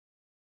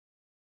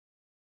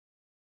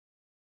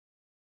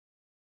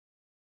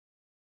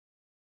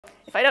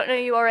If I don't know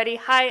you already,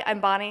 hi, I'm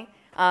Bonnie.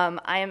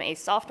 I am a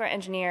software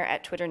engineer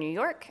at Twitter New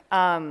York.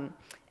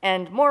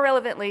 And more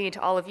relevantly to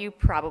all of you,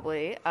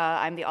 probably,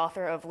 I'm the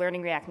author of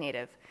Learning React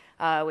Native,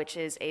 which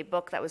is a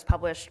book that was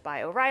published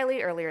by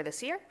O'Reilly earlier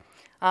this year.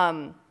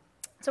 So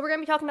we're going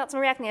to be talking about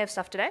some React Native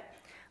stuff today.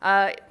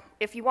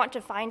 If you want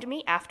to find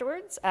me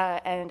afterwards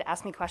and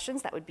ask me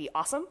questions, that would be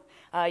awesome.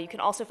 You can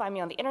also find me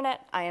on the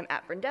internet. I am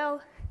at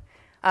Brindell.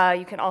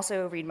 You can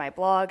also read my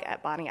blog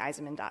at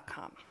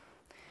bonnieeisenman.com.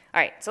 All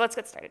right, so let's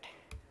get started.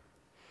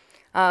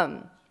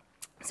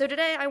 So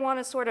today I want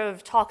to sort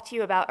of talk to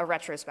you about a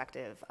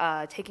retrospective,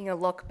 taking a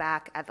look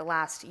back at the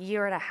last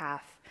year and a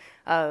half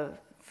of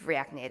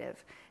React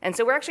Native. And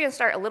so we're actually going to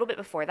start a little bit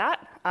before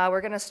that.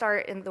 We're going to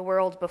start in the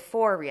world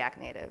before React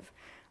Native,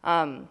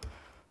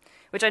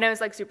 which I know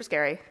is like super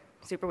scary,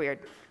 super weird.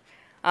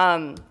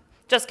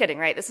 Just kidding,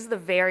 right? This is the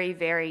very,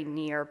 very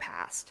near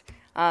past.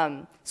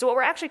 So what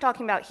we're actually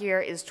talking about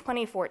here is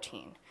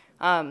 2014.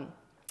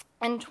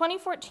 And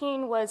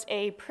 2014 was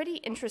a pretty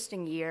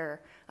interesting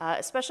year,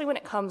 especially when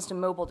it comes to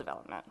mobile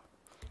development.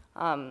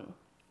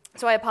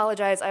 So I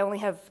apologize, I only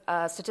have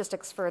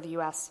statistics for the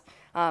US.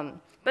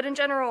 But in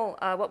general,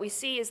 what we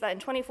see is that in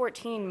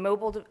 2014,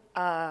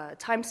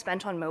 time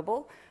spent on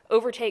mobile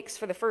overtakes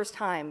for the first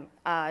time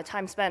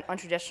time spent on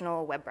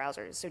traditional web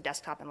browsers, so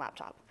desktop and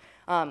laptop.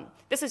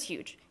 This is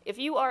huge. If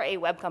you are a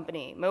web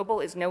company, mobile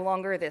is no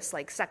longer this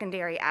like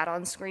secondary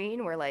add-on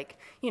screen where like,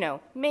 you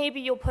know, maybe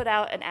you'll put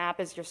out an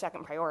app as your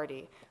second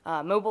priority.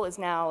 Mobile is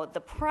now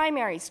the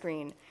primary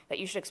screen that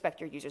you should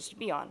expect your users to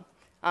be on.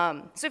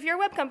 So if you're a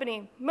web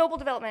company, mobile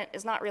development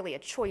is not really a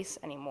choice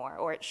anymore,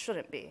 or it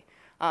shouldn't be.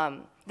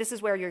 This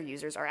is where your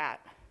users are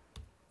at.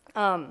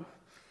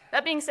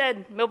 That being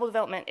said, mobile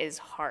development is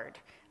hard,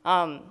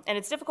 and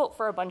it's difficult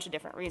for a bunch of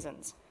different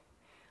reasons.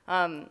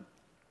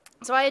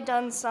 So I had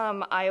done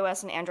some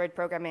iOS and Android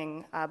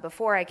programming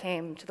before I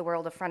came to the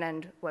world of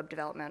front-end web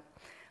development.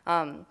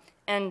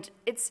 And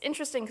it's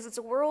interesting because it's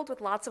a world with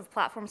lots of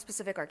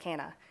platform-specific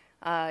arcana.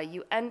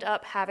 You end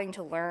up having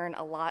to learn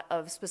a lot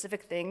of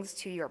specific things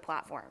to your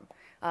platform.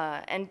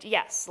 And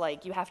yes,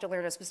 like you have to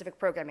learn a specific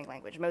programming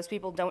language. Most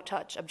people don't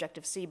touch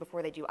Objective-C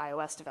before they do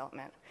iOS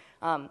development.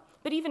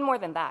 But even more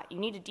than that, you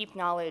need a deep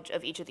knowledge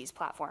of each of these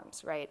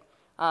platforms, right?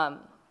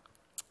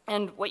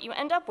 And what you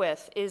end up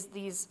with is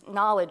these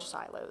knowledge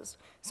silos.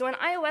 So an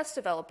iOS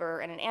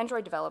developer and an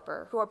Android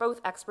developer, who are both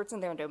experts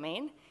in their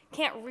domain,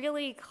 can't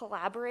really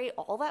collaborate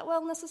all that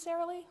well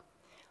necessarily.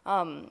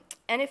 And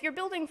if you're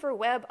building for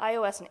web,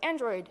 iOS, and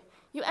Android,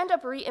 you end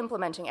up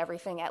re-implementing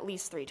everything at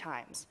least 3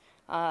 times.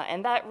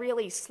 And that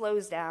really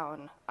slows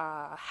down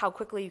how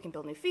quickly you can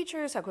build new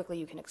features, how quickly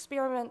you can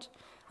experiment.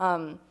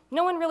 No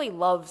one really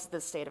loves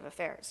this state of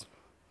affairs.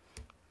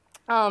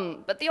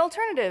 But the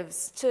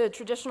alternatives to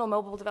traditional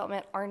mobile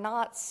development are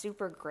not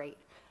super great.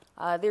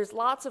 There's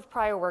lots of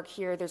prior work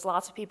here. There's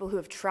lots of people who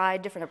have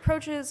tried different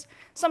approaches.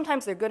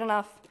 Sometimes they're good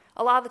enough.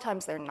 A lot of the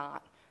times they're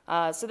not.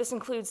 So this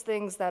includes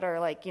things that are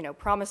like, you know,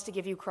 promise to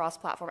give you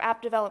cross-platform app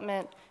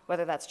development,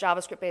 whether that's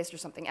JavaScript-based or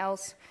something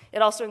else.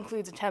 It also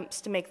includes attempts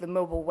to make the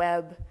mobile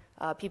web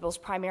people's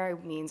primary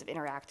means of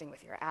interacting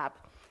with your app.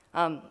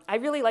 I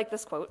really like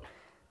this quote.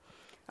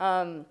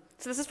 So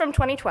this is from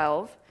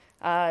 2012.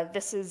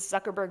 This is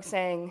Zuckerberg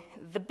saying,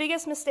 "The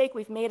biggest mistake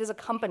we've made as a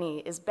company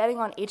is betting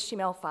on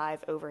HTML5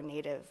 over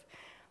native."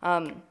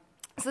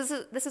 So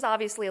this is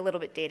obviously a little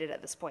bit dated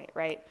at this point,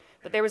 right?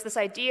 But there was this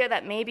idea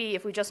that maybe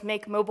if we just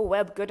make mobile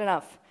web good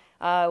enough,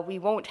 we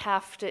won't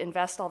have to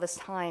invest all this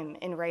time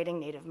in writing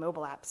native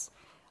mobile apps.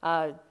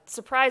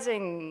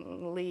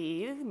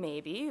 Surprisingly,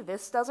 maybe,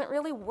 this doesn't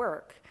really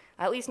work,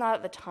 at least not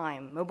at the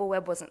time. Mobile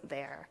web wasn't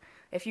there.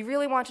 If you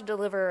really want to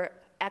deliver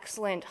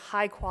excellent,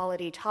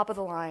 high-quality,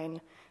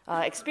 top-of-the-line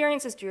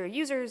experiences to your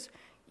users,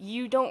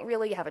 you don't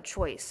really have a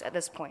choice at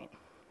this point.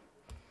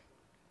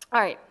 All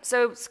right,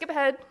 so skip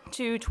ahead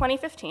to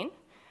 2015.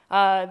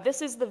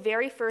 This is the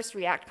very first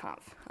React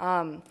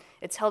Conf.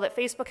 It's held at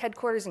Facebook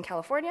headquarters in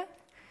California.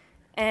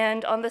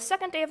 And on the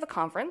second day of the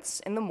conference,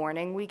 in the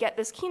morning, we get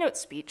this keynote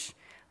speech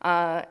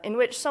in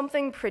which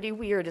something pretty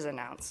weird is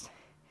announced.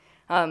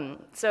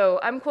 So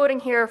I'm quoting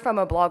here from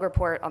a blog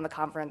report on the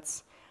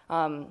conference.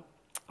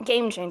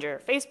 Game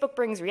changer, Facebook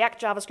brings React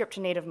JavaScript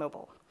to native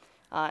mobile.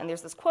 And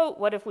there's this quote,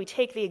 "What if we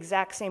take the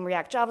exact same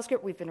React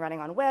JavaScript we've been running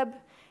on web,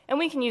 and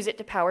we can use it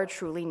to power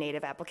truly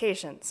native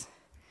applications?"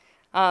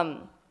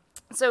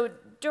 So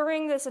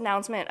during this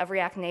announcement of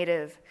React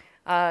Native,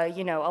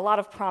 you know, a lot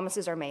of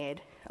promises are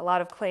made, a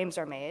lot of claims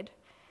are made.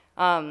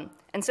 And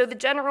so the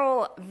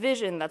general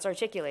vision that's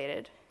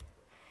articulated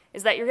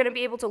is that you're going to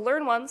be able to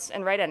learn once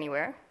and write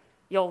anywhere.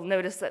 You'll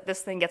notice that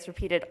this thing gets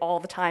repeated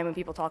all the time when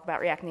people talk about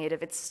React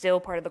Native. It's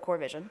still part of the core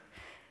vision.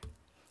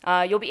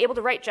 You'll be able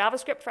to write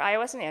JavaScript for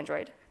iOS and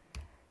Android,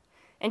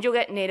 and you'll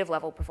get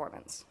native-level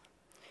performance.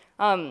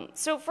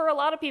 So for a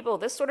lot of people,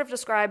 this sort of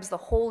describes the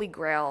holy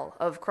grail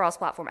of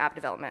cross-platform app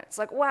development. It's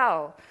like,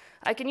 wow,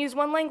 I can use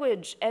one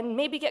language and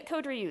maybe get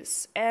code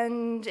reuse,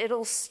 and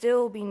it'll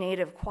still be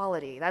native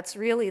quality. That's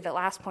really, the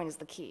last point is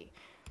the key.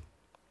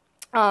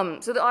 So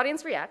the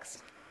audience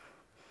reacts.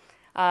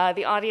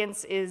 The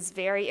audience is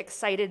very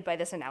excited by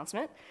this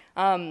announcement.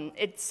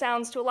 It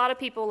sounds to a lot of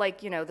people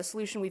like, the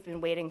solution we've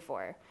been waiting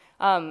for.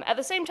 At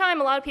the same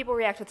time, a lot of people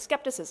react with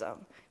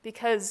skepticism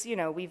because,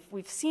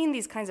 we've seen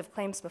these kinds of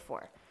claims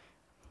before.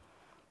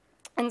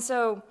 And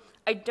so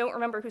I don't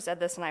remember who said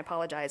this, and I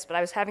apologize, but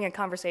I was having a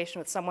conversation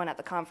with someone at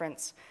the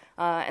conference,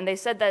 and they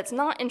said that it's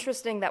not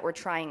interesting that we're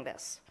trying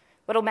this.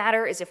 What'll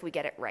matter is if we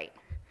get it right.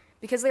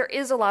 Because there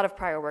is a lot of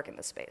prior work in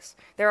this space.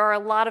 There are a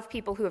lot of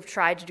people who have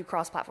tried to do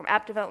cross-platform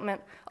app development.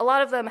 A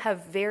lot of them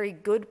have very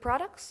good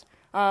products,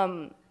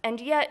 and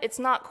yet it's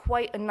not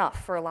quite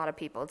enough for a lot of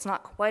people. It's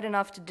not quite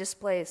enough to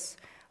displace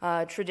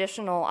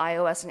traditional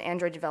iOS and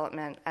Android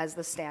development as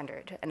the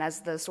standard and as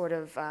the sort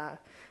of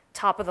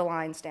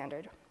top-of-the-line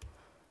standard.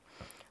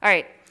 All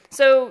right,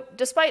 so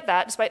despite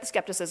that, despite the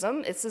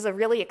skepticism, this is a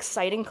really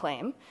exciting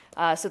claim.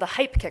 So the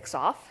hype kicks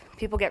off.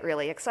 People get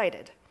really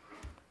excited.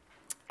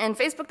 And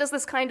Facebook does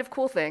this kind of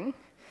cool thing,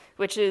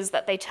 which is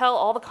that they tell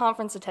all the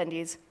conference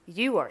attendees,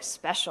 you are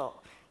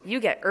special. You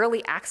get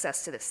early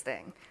access to this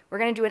thing. We're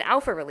going to do an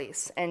alpha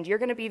release, and you're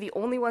going to be the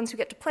only ones who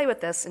get to play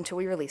with this until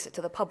we release it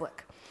to the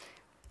public.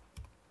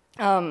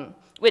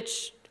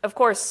 Which, of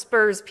course,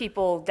 spurs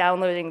people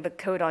downloading the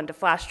code onto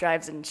flash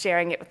drives and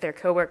sharing it with their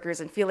coworkers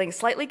and feeling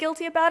slightly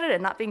guilty about it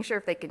and not being sure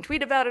if they can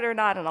tweet about it or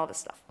not and all this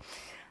stuff.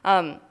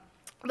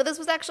 But this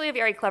was actually a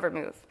very clever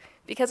move,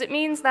 because it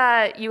means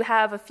that you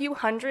have a few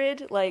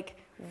hundred,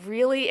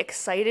 really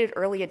excited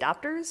early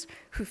adopters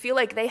who feel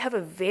like they have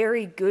a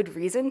very good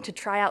reason to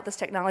try out this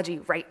technology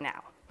right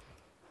now.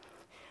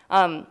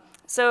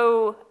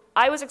 So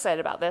I was excited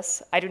about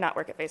this. I do not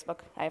work at Facebook.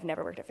 I have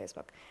never worked at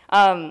Facebook.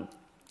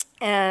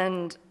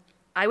 And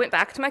I went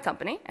back to my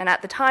company, and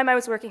at the time I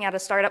was working at a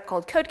startup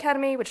called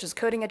Codecademy, which is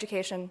coding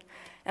education,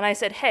 and I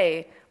said,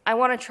 hey, I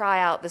want to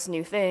try out this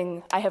new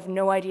thing. I have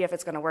no idea if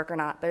it's going to work or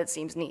not, but it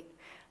seems neat.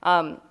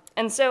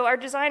 And so our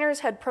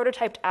designers had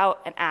prototyped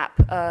out an app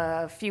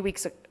a few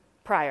weeks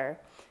prior,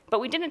 but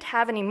we didn't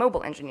have any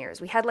mobile engineers.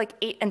 We had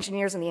 8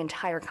 engineers in the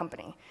entire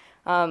company.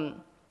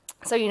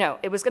 So,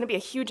 it was going to be a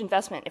huge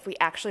investment if we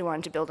actually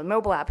wanted to build a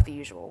mobile app the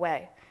usual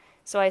way.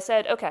 So I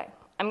said, okay,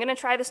 I'm going to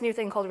try this new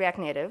thing called React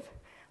Native.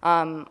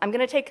 I'm going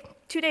to take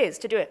 2 days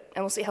to do it,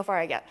 and we'll see how far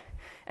I get.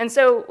 And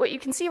so what you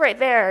can see right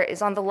there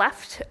is on the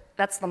left,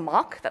 that's the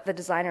mock that the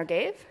designer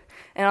gave.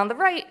 And on the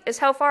right is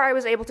how far I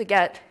was able to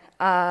get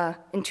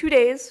in 2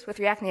 days with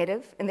React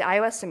Native in the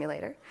iOS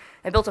simulator.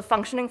 I built a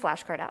functioning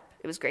flashcard app.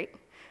 It was great.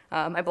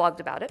 I blogged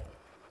about it.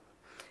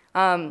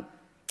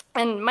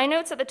 And my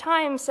notes at the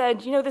time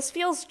said, this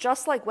feels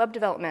just like web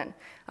development,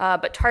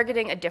 but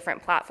targeting a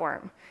different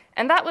platform.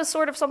 And that was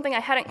sort of something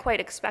I hadn't quite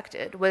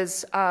expected,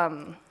 was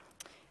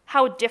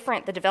how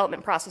different the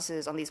development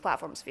processes on these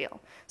platforms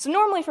feel. So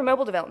normally for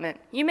mobile development,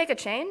 you make a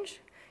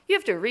change, you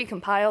have to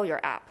recompile your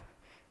app.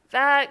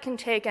 That can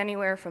take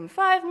anywhere from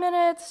 5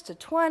 minutes to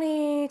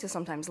 20 to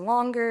sometimes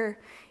longer.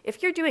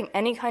 If you're doing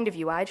any kind of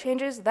UI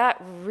changes, that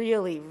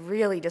really,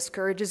 really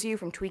discourages you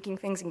from tweaking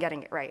things and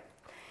getting it right.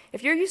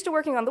 If you're used to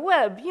working on the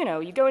web,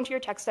 you go into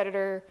your text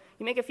editor,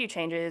 you make a few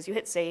changes, you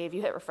hit save,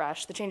 you hit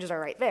refresh, the changes are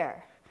right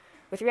there.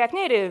 With React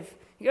Native,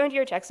 you go into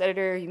your text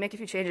editor, you make a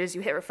few changes,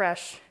 you hit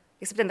refresh,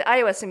 except in the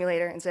iOS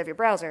simulator instead of your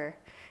browser,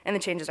 and the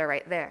changes are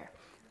right there.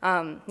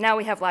 Now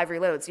we have live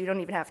reload, so you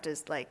don't even have to,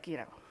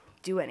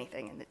 do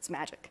anything, and it's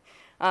magic.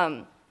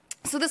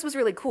 So this was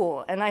really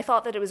cool, and I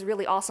thought that it was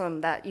really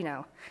awesome that,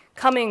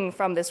 coming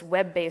from this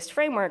web-based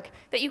framework,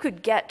 that you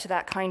could get to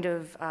that kind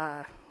of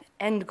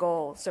end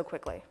goal so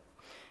quickly.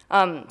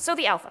 So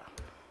the alpha.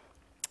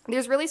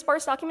 There's really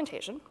sparse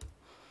documentation.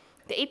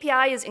 The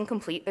API is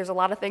incomplete. There's a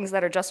lot of things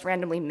that are just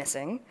randomly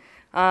missing.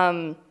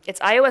 It's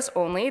iOS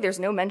only. There's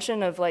no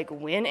mention of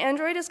when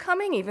Android is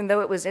coming, even though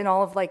it was in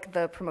all of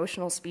the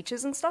promotional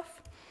speeches and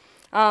stuff.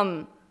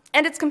 And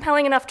it's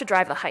compelling enough to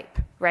drive the hype,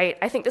 right?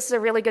 I think this is a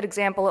really good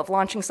example of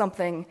launching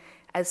something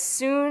as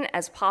soon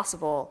as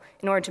possible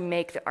in order to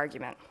make the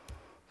argument.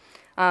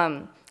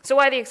 So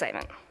why the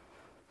excitement?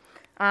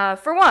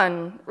 For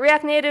one,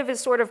 React Native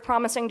is sort of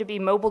promising to be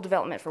mobile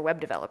development for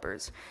web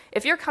developers.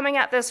 If you're coming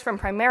at this from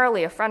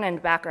primarily a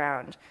front-end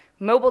background,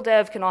 mobile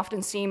dev can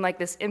often seem like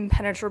this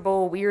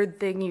impenetrable, weird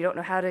thing you don't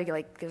know how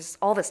to, there's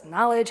all this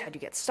knowledge, how do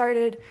you get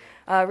started?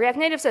 React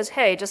Native says,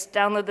 hey, just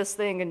download this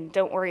thing and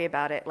don't worry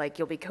about it,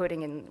 you'll be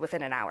coding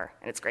within an hour,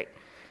 and it's great.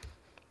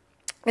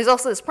 There's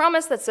also this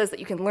promise that says that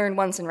you can learn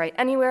once and write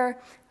anywhere.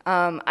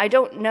 I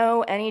don't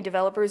know any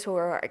developers who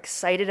are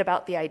excited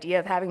about the idea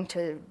of having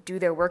to do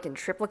their work in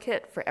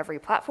triplicate for every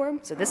platform,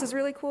 so this is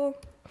really cool.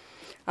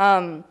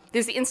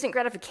 There's the instant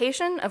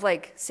gratification of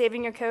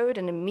saving your code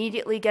and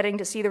immediately getting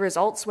to see the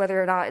results,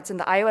 whether or not it's in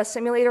the iOS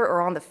simulator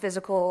or on the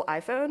physical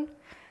iPhone.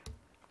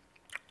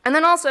 And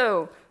then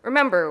also,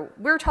 remember,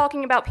 we're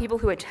talking about people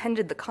who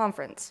attended the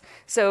conference.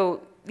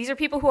 So these are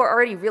people who are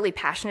already really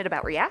passionate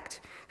about React,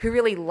 who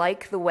really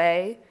like the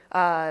way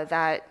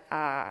that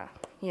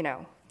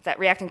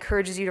React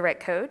encourages you to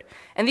write code.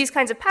 And these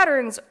kinds of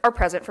patterns are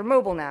present for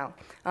mobile now.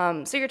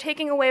 So you're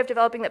taking a way of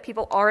developing that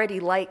people already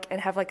like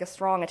and have a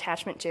strong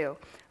attachment to,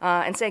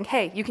 and saying,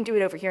 hey, you can do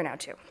it over here now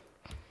too.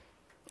 All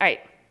right,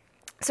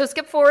 So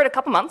skip forward a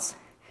couple months.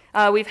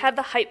 We've had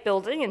the hype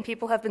building, and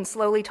people have been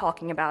slowly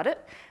talking about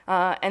it.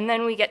 And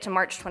then we get to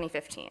March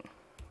 2015.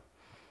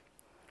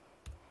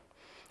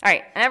 All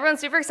right, and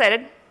everyone's super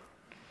excited.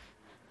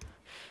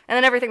 And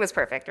then everything was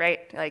perfect,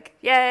 right? Like,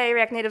 yay,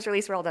 React Native's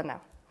release, we're all done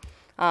now.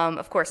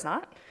 Of course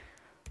not.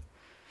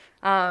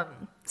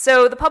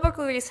 So the public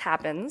release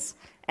happens,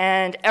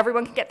 and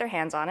everyone can get their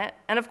hands on it.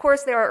 And of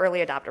course, there are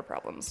early adopter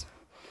problems.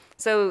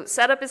 So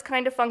setup is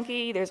kind of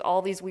funky. There's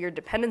all these weird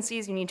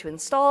dependencies you need to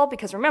install,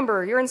 because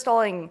remember, you're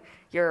installing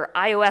your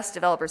iOS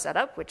developer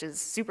setup, which is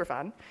super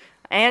fun,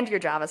 and your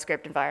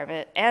JavaScript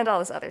environment, and all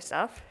this other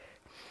stuff.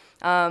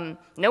 No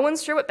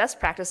one's sure what best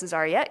practices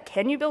are yet.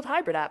 Can you build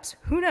hybrid apps?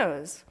 Who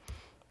knows?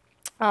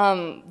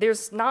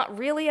 There's not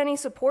really any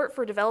support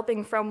for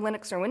developing from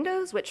Linux or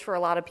Windows, which for a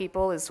lot of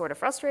people is sort of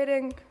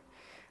frustrating.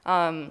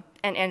 And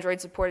Android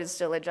support is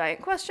still a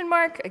giant question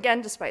mark,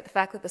 again, despite the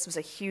fact that this was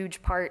a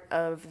huge part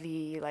of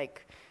the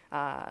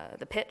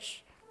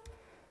pitch.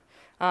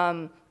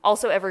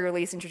 Also, every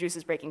release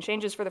introduces breaking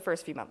changes for the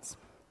first few months.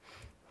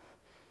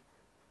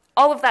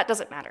 All of that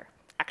doesn't matter,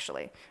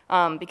 actually,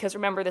 because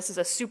remember, this is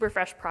a super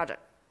fresh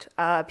project.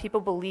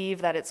 People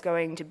believe that it's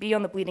going to be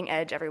on the bleeding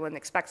edge. Everyone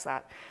expects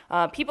that.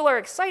 People are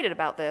excited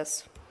about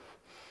this,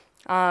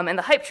 and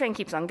the hype train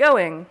keeps on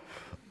going.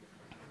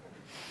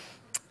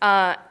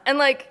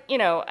 And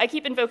I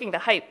keep invoking the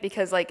hype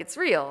because it's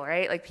real,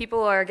 right?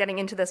 People are getting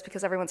into this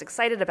because everyone's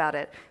excited about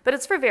it, but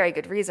it's for very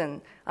good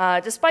reason.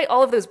 Despite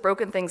all of those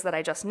broken things that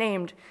I just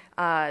named,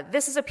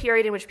 this is a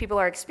period in which people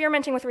are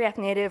experimenting with React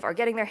Native, are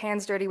getting their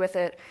hands dirty with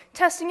it,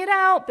 testing it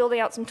out, building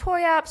out some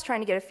toy apps,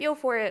 trying to get a feel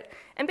for it,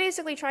 and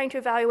basically trying to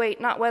evaluate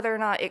not whether or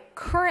not it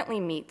currently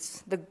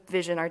meets the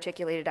vision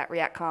articulated at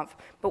ReactConf,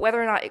 but whether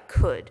or not it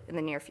could in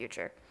the near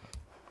future.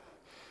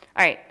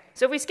 All right.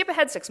 So if we skip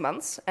ahead 6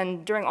 months,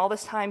 and during all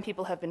this time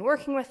people have been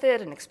working with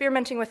it and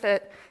experimenting with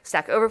it,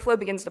 Stack Overflow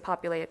begins to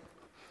populate.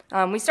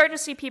 We start to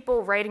see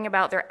people writing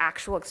about their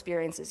actual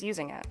experiences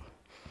using it.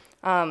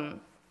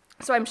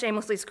 So I'm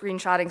shamelessly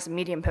screenshotting some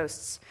Medium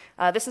posts.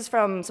 This is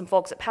from some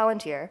folks at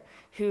Palantir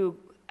who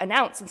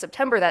announced in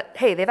September that,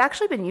 hey, they've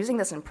actually been using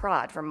this in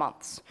prod for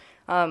months.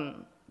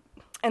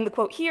 And the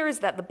quote here is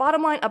that the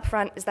bottom line up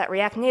front is that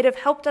React Native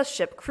helped us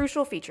ship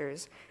crucial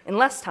features in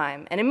less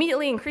time and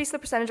immediately increase the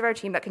percentage of our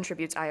team that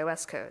contributes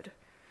iOS code.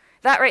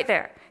 That right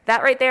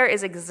there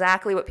is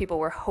exactly what people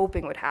were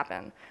hoping would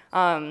happen.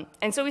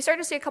 And so we start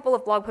to see a couple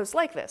of blog posts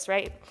like this,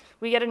 right?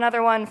 We get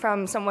another one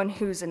from someone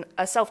who's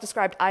a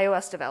self-described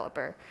iOS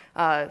developer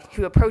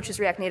who approaches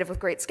React Native with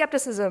great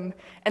skepticism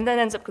and then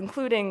ends up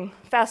concluding,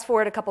 fast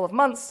forward a couple of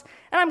months,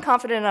 and I'm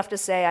confident enough to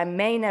say I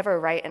may never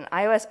write an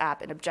iOS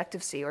app in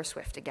Objective-C or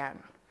Swift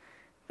again.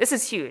 This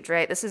is huge,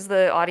 right? This is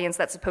the audience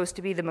that's supposed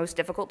to be the most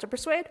difficult to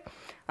persuade.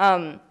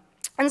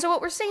 And so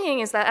what we're seeing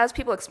is that as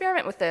people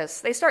experiment with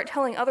this, they start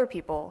telling other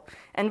people.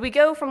 And we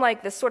go from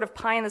this sort of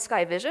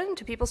pie-in-the-sky vision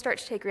to people start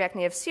to take React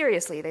Native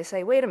seriously. They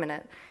say, wait a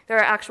minute, there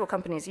are actual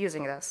companies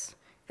using this.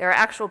 There are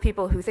actual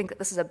people who think that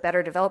this is a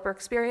better developer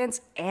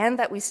experience and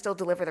that we still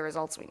deliver the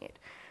results we need.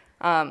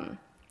 And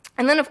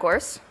then, of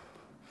course,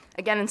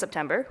 again in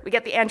September, we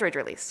get the Android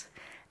release.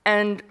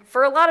 And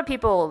for a lot of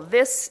people,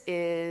 this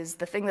is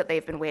the thing that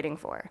they've been waiting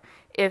for.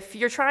 If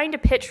you're trying to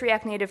pitch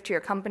React Native to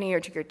your company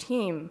or to your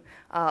team,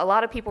 a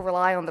lot of people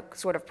rely on the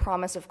sort of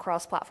promise of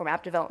cross-platform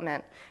app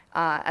development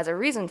as a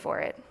reason for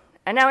it.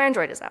 And now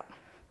Android is out.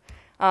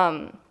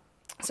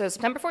 So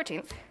September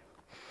 14th,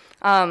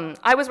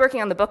 I was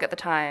working on the book at the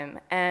time,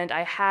 and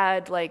I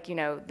had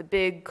the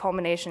big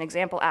culmination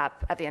example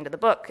app at the end of the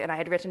book, and I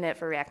had written it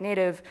for React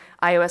Native,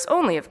 iOS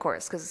only, of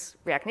course, because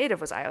React Native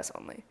was iOS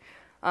only.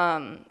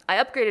 I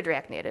upgraded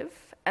React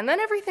Native, and then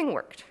everything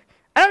worked.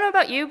 I don't know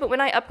about you, but when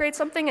I upgrade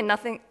something and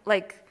nothing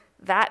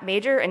that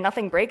major and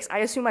nothing breaks, I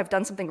assume I've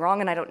done something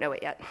wrong and I don't know it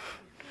yet.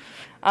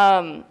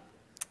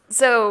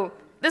 So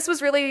this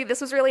was really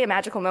a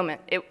magical moment.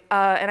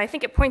 And I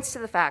think it points to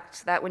the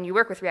fact that when you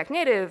work with React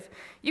Native,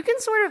 you can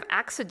sort of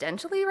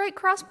accidentally write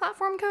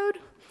cross-platform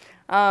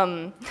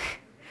code,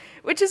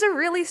 which is a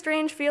really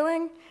strange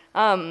feeling.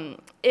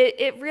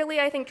 It really,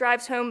 I think,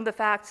 drives home the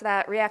fact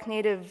that React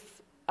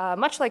Native,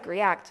 much like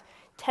React,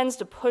 tends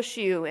to push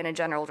you in a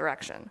general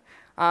direction.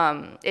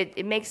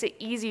 It makes it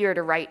easier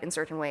to write in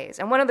certain ways.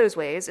 And one of those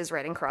ways is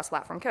writing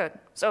cross-platform code.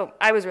 So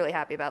I was really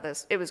happy about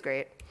this. It was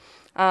great.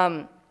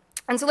 And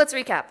so let's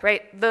recap,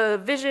 right? The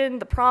vision,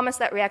 the promise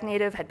that React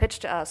Native had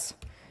pitched to us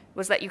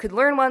was that you could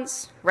learn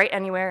once, write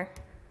anywhere,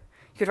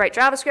 you could write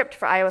JavaScript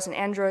for iOS and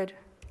Android,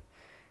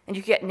 and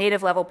you could get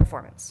native-level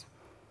performance.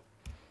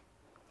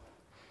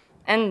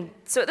 And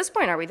so at this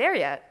point, are we there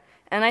yet?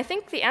 And I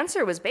think the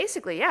answer was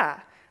basically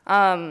yeah.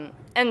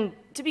 And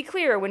to be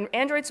clear, when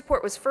Android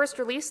support was first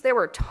released, there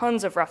were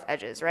tons of rough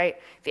edges, right?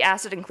 The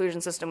asset inclusion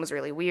system was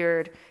really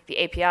weird.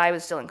 The API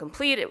was still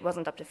incomplete. It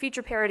wasn't up to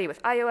feature parity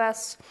with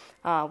iOS.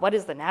 What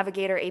is the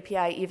Navigator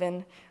API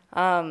even?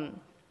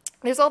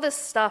 There's all this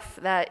stuff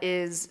that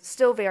is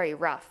still very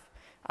rough.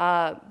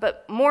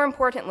 But more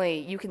importantly,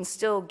 you can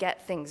still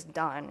get things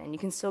done, and you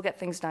can still get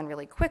things done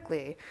really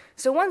quickly.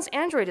 So once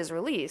Android is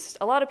released,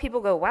 a lot of people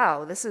go,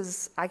 wow,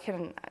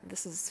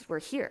 we're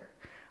here.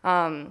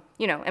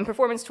 And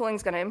performance tooling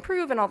is going to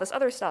improve and all this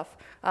other stuff,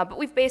 but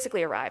we've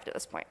basically arrived at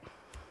this point.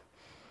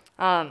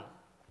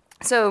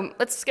 So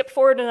let's skip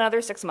forward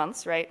another 6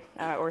 months, right,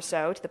 or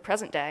so, to the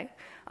present day.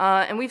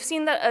 And we've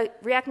seen that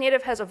React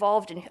Native has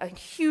evolved in a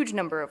huge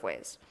number of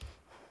ways.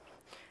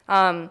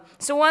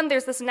 So one,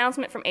 there's this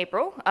announcement from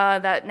April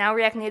that now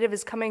React Native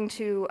is coming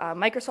to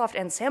Microsoft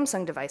and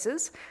Samsung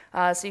devices.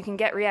 So you can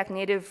get React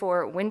Native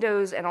for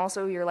Windows and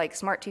also your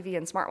smart TV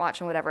and smartwatch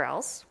and whatever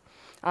else.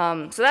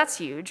 So that's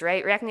huge,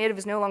 right? React Native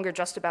is no longer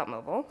just about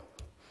mobile.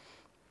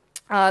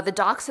 The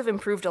docs have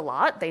improved a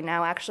lot. They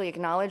now actually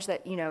acknowledge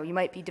that you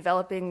might be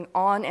developing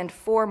on and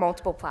for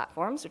multiple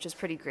platforms, which is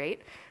pretty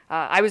great.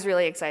 I was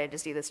really excited to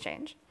see this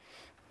change.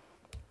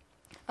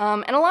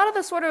 And a lot of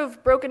the sort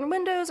of broken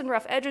windows and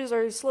rough edges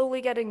are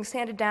slowly getting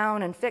sanded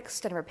down and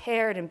fixed and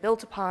repaired and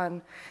built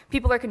upon.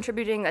 People are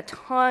contributing a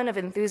ton of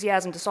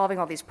enthusiasm to solving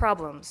all these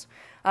problems.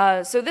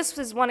 So this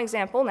is one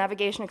example,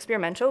 navigation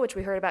experimental, which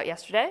we heard about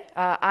yesterday.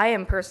 I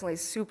am personally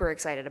super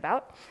excited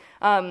about.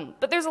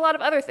 But there's a lot of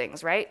other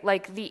things, right?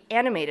 Like the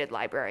animated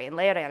library and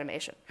layout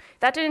animation.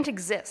 That didn't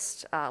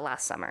exist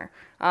last summer.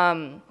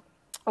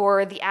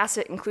 Or the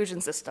asset inclusion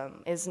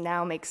system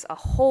now makes a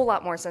whole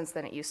lot more sense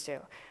than it used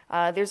to.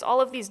 There's all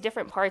of these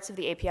different parts of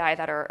the API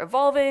that are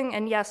evolving,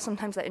 and yes,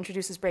 sometimes that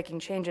introduces breaking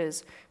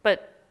changes,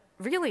 but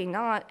really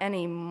not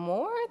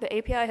anymore. The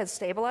API has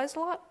stabilized a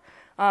lot,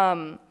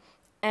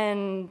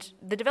 and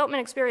the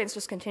development experience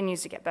just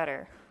continues to get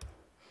better.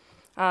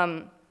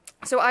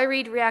 So I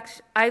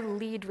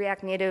lead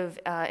React Native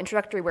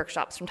introductory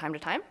workshops from time to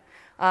time.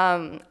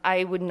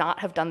 I would not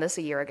have done this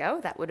a year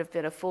ago. That would have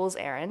been a fool's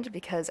errand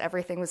because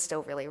everything was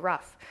still really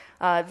rough.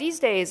 These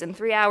days, in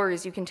 3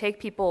 hours, you can take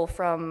people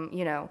from,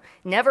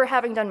 never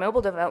having done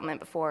mobile development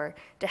before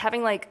to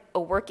having a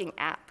working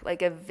app,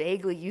 a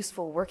vaguely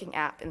useful working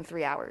app in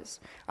 3 hours.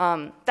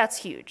 That's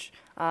huge.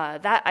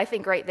 That, I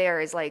think, right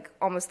there is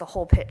almost the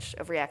whole pitch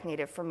of React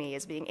Native for me,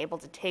 is being able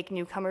to take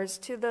newcomers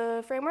to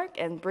the framework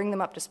and bring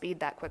them up to speed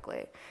that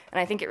quickly. And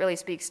I think it really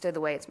speaks to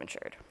the way it's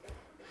matured.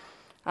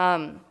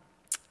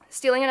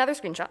 Stealing another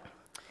screenshot.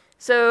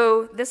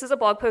 So this is a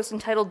blog post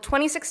entitled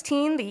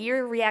 2016, the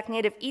year React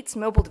Native eats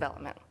mobile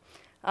development.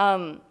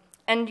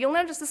 And you'll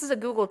notice this is a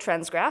Google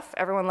Trends graph.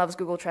 Everyone loves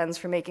Google Trends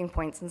for making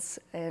points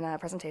in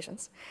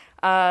presentations,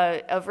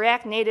 of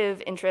React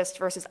Native interest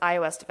versus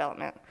iOS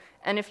development.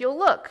 And if you'll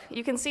look,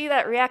 you can see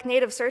that React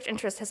Native search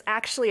interest has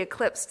actually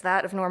eclipsed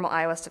that of normal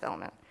iOS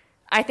development.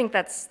 I think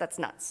that's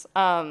nuts.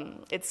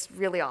 It's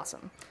really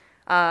awesome.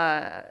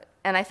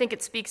 And I think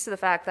it speaks to the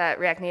fact that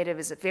React Native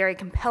is a very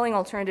compelling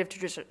alternative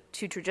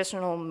to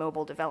traditional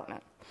mobile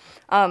development.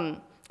 At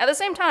the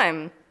same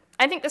time,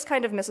 I think this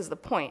kind of misses the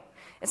point.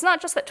 It's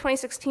not just that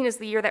 2016 is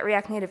the year that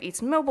React Native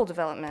eats mobile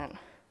development.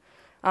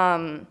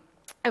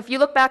 If you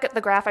look back at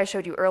the graph I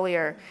showed you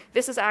earlier,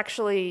 this is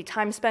actually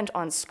time spent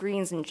on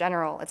screens in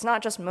general. It's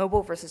not just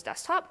mobile versus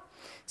desktop.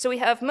 So we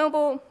have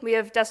mobile, we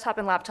have desktop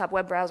and laptop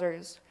web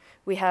browsers,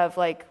 we have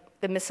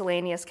the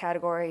miscellaneous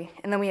category,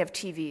 and then we have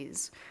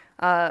TVs.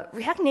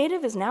 React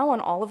Native is now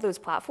on all of those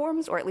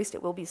platforms, or at least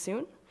it will be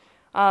soon.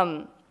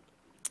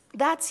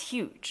 That's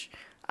huge.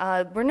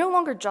 We're no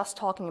longer just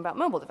talking about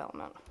mobile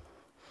development.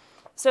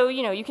 So,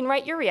 you can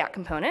write your React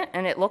component,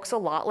 and it looks a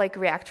lot like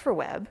React for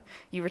web.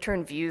 You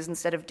return views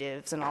instead of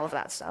divs and all of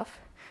that stuff.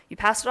 You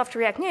pass it off to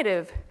React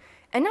Native,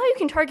 and now you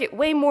can target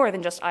way more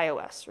than just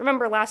iOS.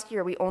 Remember, last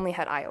year we only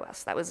had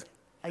iOS. That was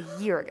a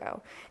year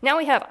ago. Now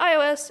we have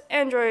iOS,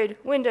 Android,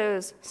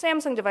 Windows,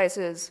 Samsung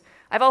devices.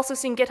 I've also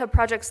seen GitHub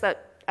projects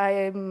that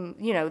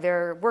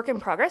they're work in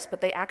progress,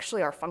 but they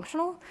actually are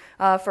functional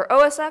for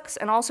OS X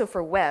and also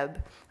for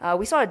web.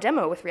 We saw a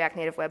demo with React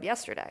Native Web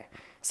yesterday.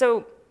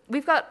 So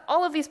we've got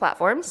all of these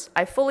platforms.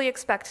 I fully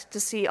expect to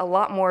see a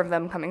lot more of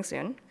them coming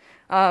soon.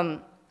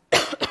 And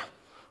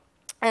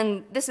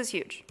this is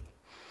huge.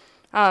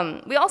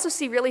 We also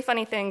see really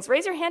funny things.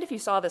 Raise your hand if you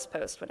saw this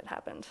post when it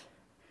happened.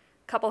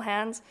 Couple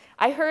hands.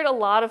 I heard a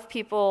lot of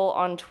people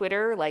on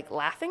Twitter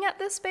laughing at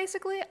this,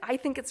 basically. I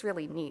think it's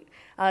really neat.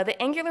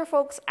 The Angular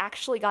folks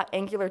actually got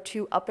Angular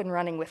 2 up and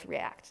running with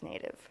React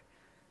Native.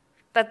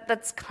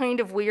 That's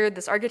kind of weird.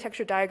 This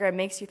architecture diagram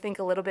makes you think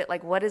a little bit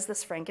what is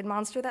this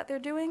Frankenmonster that they're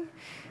doing?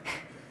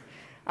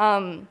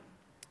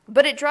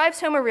 But it drives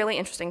home a really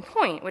interesting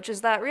point, which is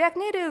that React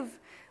Native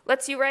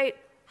lets you write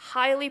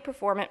highly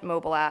performant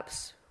mobile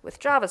apps with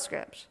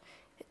JavaScript.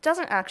 It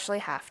doesn't actually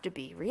have to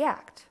be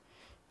React.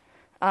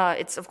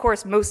 It's, of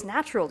course, most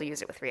natural to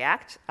use it with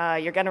React.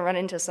 You're going to run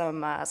into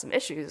some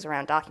issues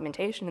around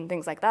documentation and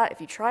things like that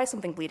if you try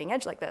something bleeding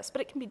edge like this,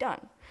 but it can be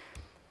done.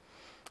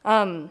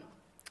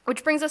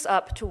 Which brings us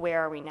up to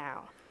where are we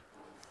now?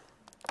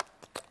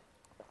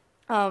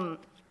 And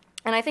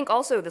I think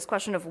also this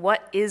question of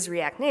what is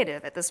React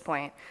Native at this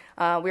point.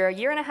 We're a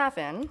year and a half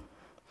in,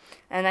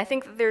 and I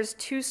think that there's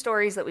two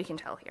stories that we can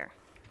tell here.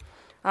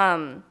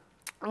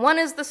 One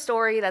is the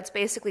story that's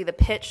basically the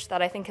pitch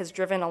that I think has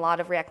driven a lot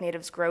of React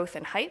Native's growth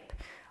and hype.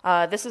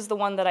 This is the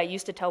one that I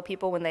used to tell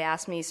people when they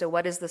asked me, so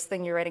what is this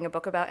thing you're writing a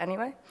book about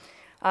anyway?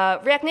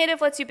 React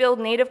Native lets you build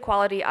native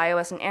quality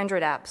iOS and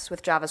Android apps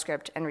with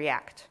JavaScript and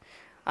React.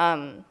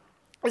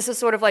 This is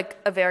sort of like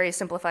a very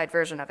simplified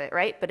version of it,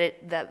 right?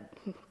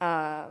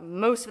 But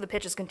most of the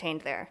pitch is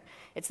contained there.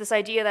 It's this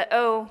idea that,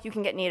 oh, you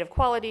can get native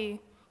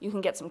quality, you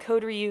can get some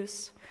code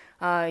reuse,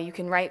 you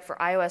can write for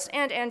iOS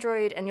and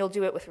Android, and you'll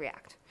do it with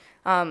React.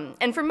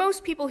 And for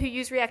most people who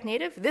use React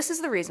Native, this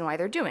is the reason why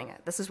they're doing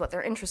it. This is what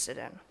they're interested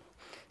in.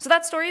 So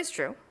that story is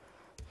true.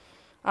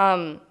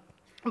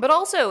 But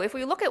also, if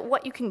we look at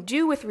what you can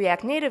do with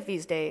React Native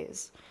these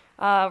days,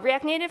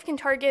 React Native can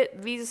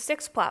target these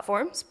 6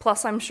 platforms,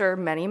 plus I'm sure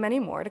many, many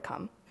more to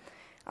come.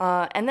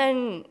 And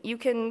then you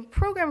can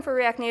program for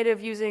React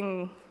Native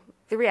using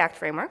the React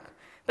framework,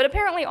 but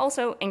apparently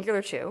also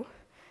Angular 2.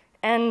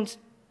 And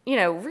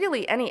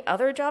really any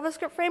other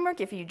JavaScript framework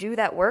if you do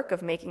that work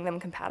of making them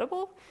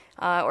compatible,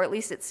 or at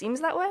least it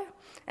seems that way.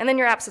 And then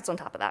your app sits on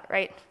top of that,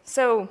 right?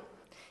 So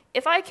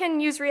if I can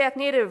use React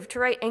Native to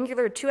write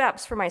Angular 2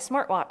 apps for my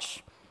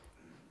smartwatch,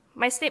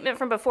 my statement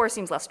from before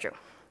seems less true.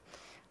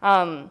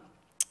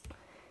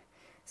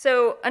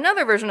 So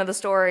another version of the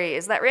story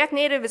is that React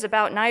Native is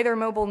about neither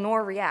mobile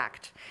nor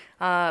React,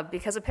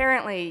 because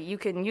apparently you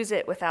can use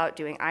it without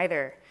doing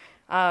either.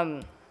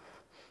 I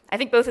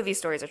think both of these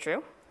stories are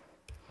true.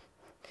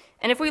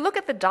 And if we look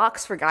at the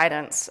docs for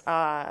guidance,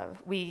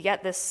 we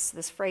get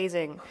this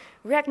phrasing: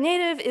 React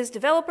Native is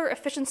developer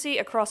efficiency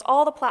across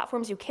all the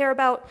platforms you care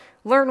about.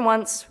 Learn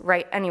once,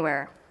 write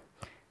anywhere.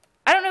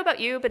 I don't know about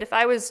you, but if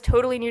I was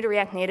totally new to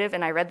React Native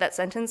and I read that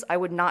sentence, I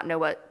would not know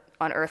what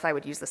on earth I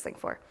would use this thing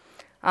for.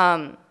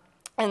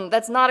 And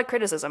that's not a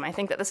criticism. I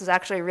think that this is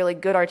actually a really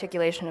good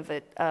articulation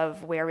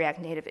of where React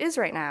Native is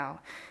right now,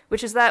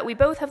 which is that we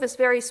both have this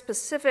very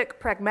specific,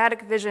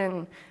 pragmatic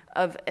vision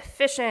of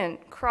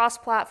efficient,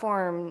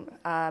 cross-platform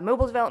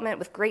mobile development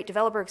with great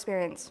developer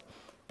experience.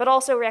 But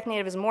also React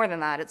Native is more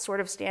than that. It's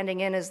sort of standing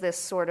in as this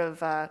sort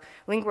of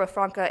lingua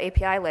franca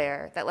API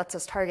layer that lets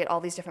us target all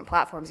these different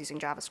platforms using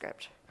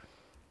JavaScript.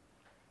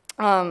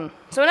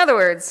 So in other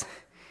words,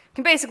 you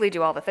can basically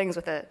do all the things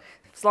with it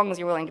as long as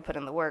you're willing to put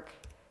in the work.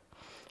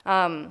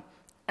 And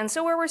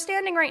so where we're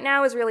standing right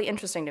now is really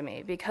interesting to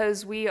me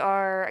because we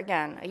are,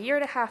 again, a year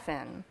and a half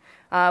in.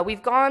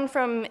 We've gone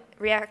from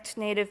React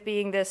Native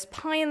being this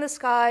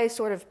pie-in-the-sky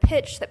sort of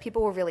pitch that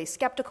people were really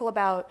skeptical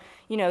about.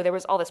 There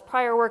was all this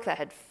prior work that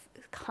had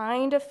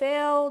kind of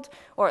failed,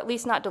 or at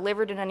least not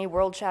delivered in any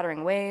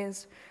world-shattering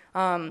ways.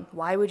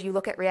 Why would you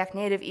look at React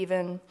Native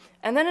even?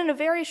 And then in a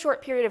very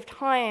short period of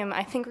time,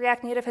 I think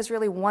React Native has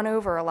really won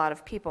over a lot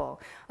of people,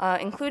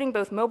 including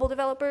both mobile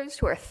developers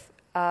who are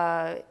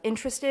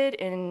interested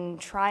in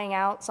trying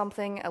out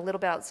something a little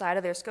bit outside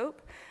of their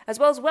scope, as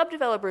well as web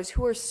developers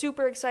who are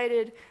super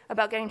excited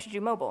about getting to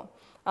do mobile.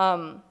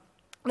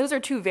 Those are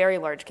 2 very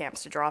large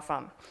camps to draw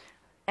from.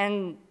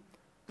 And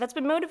that's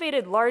been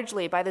motivated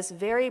largely by this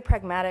very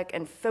pragmatic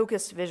and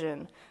focused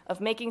vision of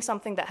making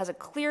something that has a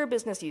clear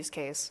business use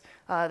case,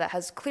 that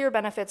has clear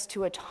benefits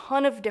to a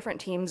ton of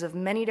different teams of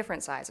many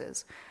different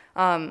sizes.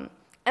 And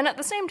at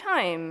the same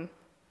time,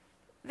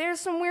 there's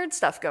some weird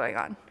stuff going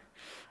on.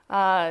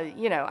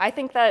 I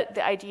think that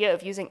the idea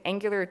of using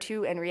Angular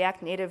 2 and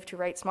React Native to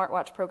write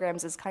smartwatch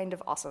programs is kind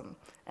of awesome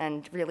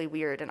and really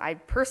weird. And I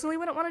personally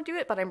wouldn't want to do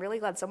it, but I'm really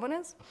glad someone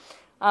is.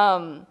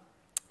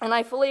 And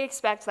I fully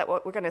expect that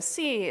what we're going to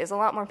see is a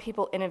lot more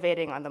people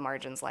innovating on the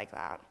margins like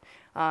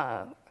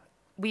that.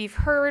 We've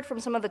heard from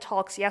some of the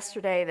talks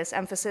yesterday this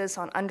emphasis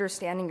on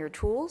understanding your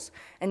tools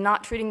and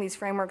not treating these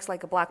frameworks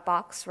like a black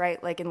box,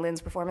 right, like in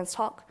Lynn's performance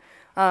talk.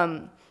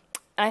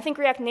 And I think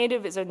React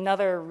Native is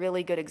another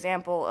really good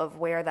example of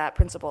where that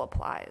principle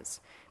applies.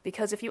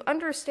 Because if you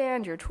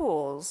understand your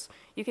tools,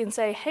 you can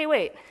say, hey,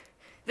 wait,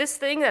 this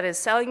thing that is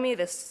selling me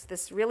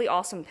this really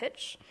awesome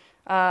pitch,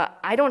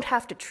 I don't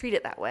have to treat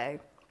it that way.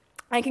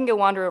 I can go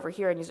wander over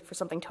here and use it for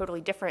something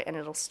totally different, and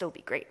it'll still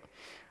be great.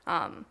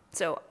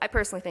 So I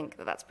personally think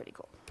that that's pretty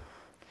cool.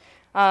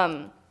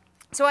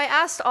 So I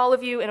asked all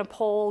of you in a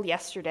poll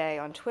yesterday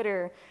on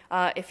Twitter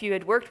if you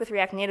had worked with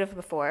React Native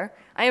before.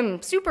 I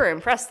am super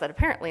impressed that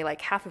apparently like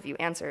half of you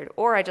answered,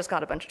 or I just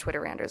got a bunch of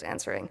Twitter randers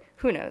answering.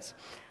 Who knows?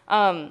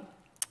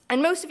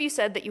 And most of you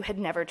said that you had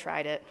never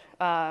tried it.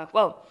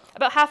 Well,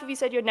 about half of you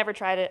said you had never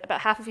tried it. About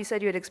half of you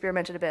said you had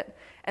experimented a bit.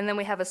 And then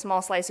we have a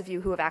small slice of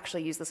you who have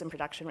actually used this in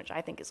production, which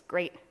I think is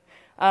great.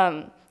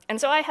 And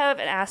so I have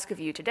an ask of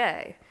you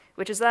today,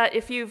 which is that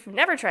if you've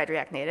never tried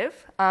React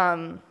Native,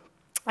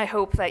 I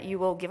hope that you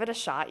will give it a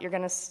shot. You're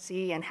going to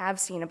see and have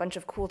seen a bunch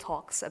of cool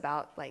talks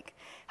about like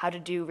how to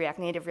do React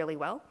Native really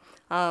well.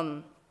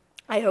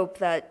 I hope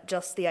that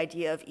just the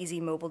idea of easy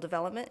mobile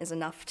development is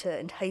enough to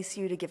entice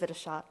you to give it a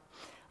shot.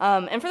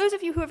 And for those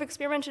of you who have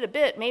experimented a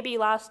bit, maybe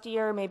last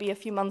year, maybe a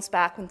few months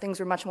back when things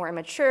were much more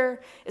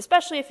immature,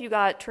 especially if you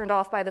got turned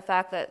off by the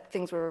fact that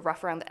things were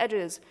rough around the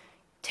edges,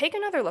 take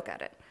another look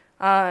at it.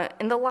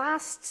 In the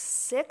last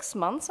 6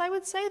 months, I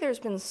would say, there's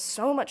been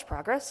so much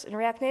progress in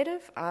React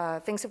Native.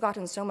 Things have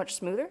gotten so much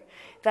smoother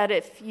that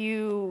if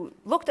you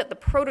looked at the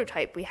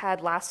prototype we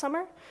had last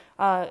summer,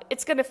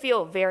 it's going to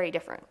feel very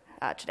different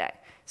today.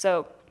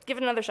 So give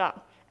it another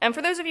shot. And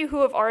for those of you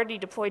who have already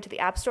deployed to the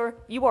App Store,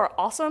 you are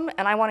awesome,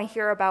 and I want to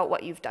hear about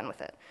what you've done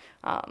with it.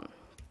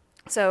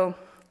 So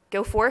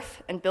go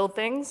forth and build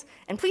things,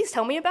 and please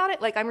tell me about it.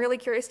 Like, I'm really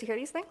curious to hear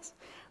these things.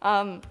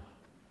 And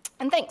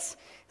thanks.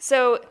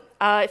 So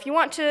if you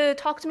want to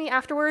talk to me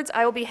afterwards,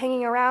 I will be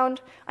hanging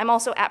around. I'm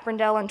also at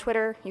Brindell on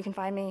Twitter. You can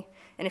find me.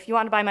 And if you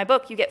want to buy my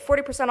book, you get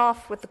 40%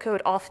 off with the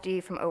code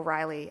OFFD from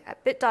O'Reilly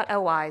at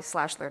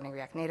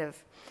bit.ly/learningreactnative.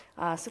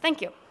 So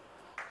thank you.